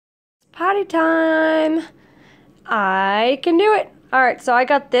potty time. I can do it. All right, so I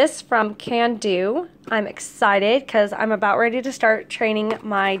got this from Kandoo. I'm excited because I'm about ready to start training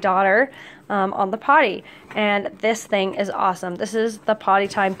my daughter on the potty. And this thing is awesome. This is the Potty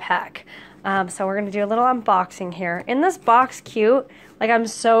Time pack. So we're going to do a little unboxing here. In this box, cute. Like, I'm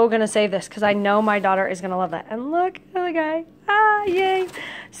so going to save this because I know my daughter is going to love that. And look at the guy. Ah, yay.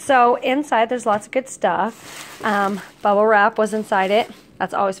 So inside, there's lots of good stuff. Bubble wrap was inside it.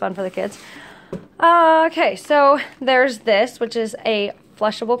 That's always fun for the kids. Okay, so there's this, which is a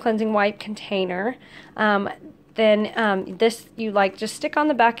flushable cleansing wipe container. This you just stick on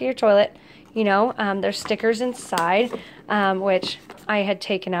the back of your toilet. You know, there's stickers inside, which I had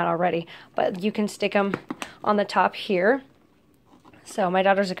taken out already, but you can stick them on the top here. So my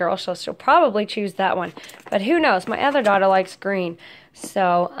daughter's a girl, so she'll probably choose that one, but who knows? My other daughter likes green.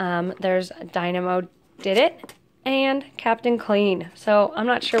 So there's Dynamo Did It and Captain Clean. So I'm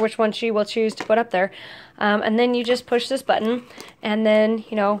not sure which one she will choose to put up there. And then you just push this button, and then,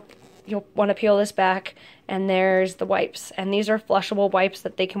 you know, you'll want to peel this back, and there's the wipes. And these are flushable wipes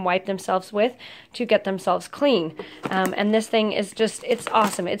that they can wipe themselves with to get themselves clean. And this thing is just, it's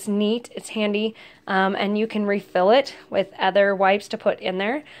awesome. It's neat, it's handy, and you can refill it with other wipes to put in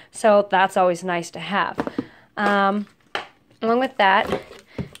there. So that's always nice to have. Along with that,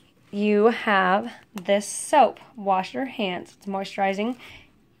 you have this soap. Wash your hands. It's moisturizing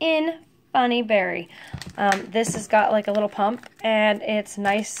in Funny Berry. This has got like a little pump, and it's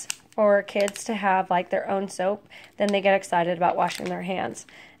nice for kids to have like their own soap. Then they get excited about washing their hands.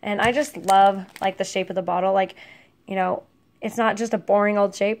 And I just love like the shape of the bottle. Like, you know, it's not just a boring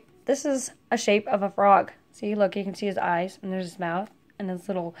old shape. This is a shape of a frog. See, look, you can see his eyes, and there's his mouth and his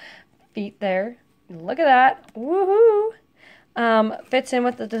little feet there. Look at that. Woohoo! Fits in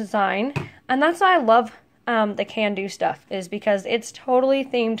with the design, and that's why I love the Kandoo stuff, is because it's totally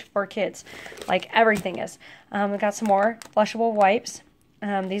themed for kids, like everything is. We got some more flushable wipes.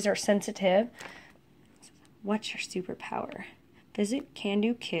 These are sensitive. What's your superpower? Visit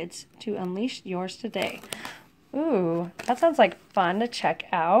Kandoo Kids to unleash yours today. Ooh, that sounds like fun to check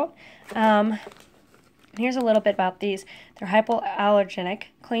out. Here's a little bit about these. They're hypoallergenic,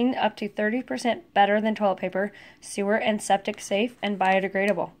 clean up to 30% better than toilet paper, sewer and septic safe, and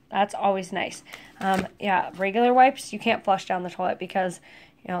biodegradable. That's always nice. Yeah, regular wipes, you can't flush down the toilet because,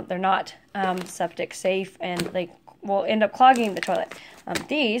 you know, they're not septic safe, and they will end up clogging the toilet.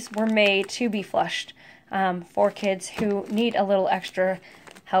 These were made to be flushed for kids who need a little extra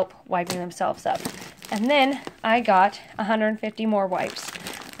help wiping themselves up. And then I got 150 more wipes.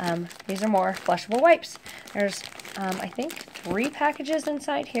 These are more flushable wipes. There's, I think, 3 packages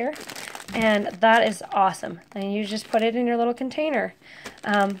inside here, and that is awesome. And you just put it in your little container,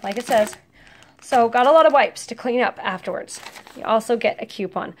 like it says. So got a lot of wipes to clean up afterwards. You also get a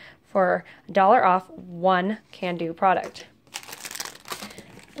coupon for $1 off one Kandoo product.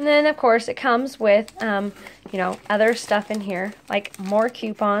 And then, of course, it comes with, you know, other stuff in here, like more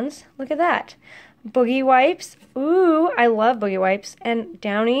coupons. Look at that. Boogie wipes. Ooh, I love boogie wipes. And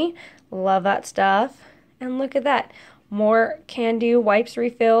Downy, love that stuff. And look at that. More Kandoo wipes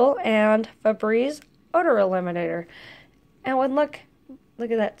refill and Febreze odor eliminator. And look at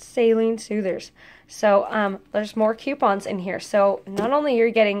that, saline soothers. So there's more coupons in here. So not only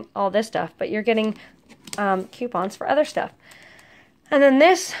you're getting all this stuff, but you're getting coupons for other stuff. And then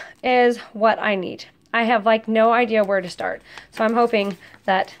this is what I need. I have like no idea where to start. So I'm hoping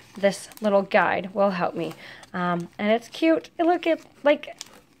that this little guide will help me. And it's cute. Look, it's like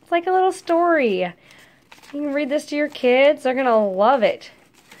a little story. You can read this to your kids. They're gonna love it.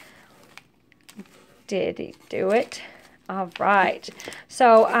 Did he do it? All right.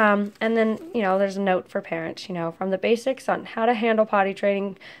 So, and then, you know, there's a note for parents, you know, from the basics on how to handle potty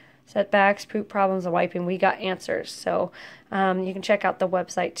training, setbacks, poop problems, and wiping, we got answers. So you can check out the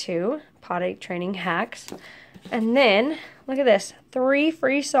website too, Potty Training Hacks. And then, look at this, 3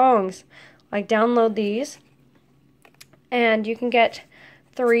 free songs. Like, download these, and you can get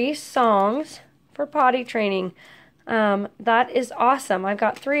 3 songs for potty training. That is awesome. I've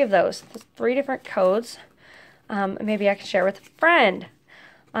got 3 of those, 3 different codes. Maybe I can share with a friend.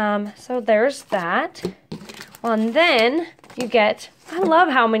 So there's that. Well, and then you get, I love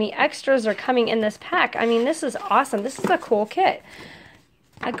how many extras are coming in this pack. I mean, this is awesome. This is a cool kit.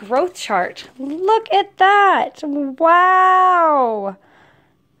 A growth chart. Look at that. Wow.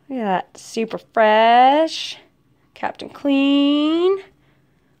 Look at that. Super fresh. Captain Clean.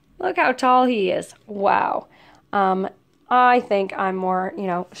 Look how tall he is. Wow. I think I'm more, you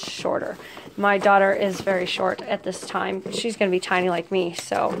know, shorter. My daughter is very short at this time. She's going to be tiny like me,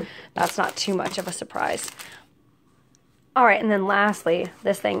 so that's not too much of a surprise. All right, and then lastly,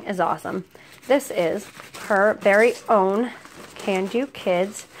 this thing is awesome. This is her very own Kandoo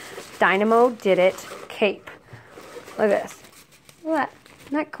Kids Dynamo Did It cape. Look at this. Look at that.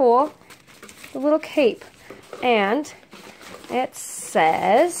 Isn't that cool? The little cape. And it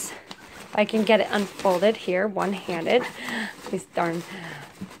says, if I can get it unfolded here, one-handed, this darn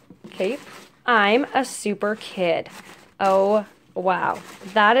cape, I'm a super kid. Oh, wow.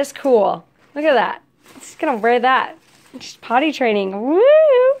 That is cool. Look at that. I'm just going to wear that. Just potty training. Woo!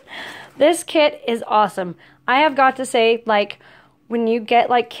 This kit is awesome. I have got to say, like, when you get,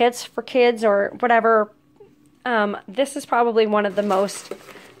 like, kits for kids or whatever, this is probably one of the most,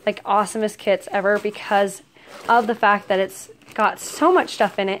 like, awesomest kits ever because of the fact that it's got so much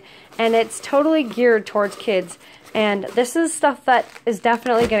stuff in it and it's totally geared towards kids. And this is stuff that is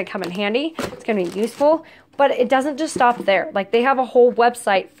definitely going to come in handy. It's going to be useful, but it doesn't just stop there. Like, they have a whole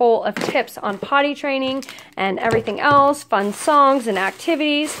website full of tips on potty training and everything else, fun songs and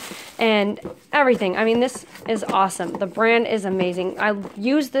activities and everything. I mean, this is awesome. The brand is amazing. I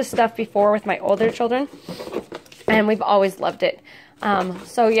used this stuff before with my older children and we've always loved it.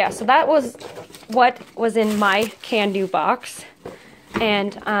 So yeah, so that was what was in my Kandoo box.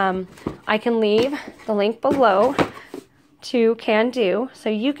 And I can leave the link below to Kandoo so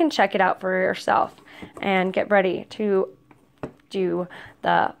you can check it out for yourself and get ready to do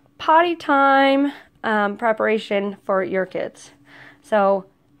the potty time preparation for your kids. So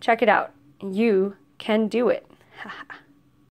check it out. You can do it.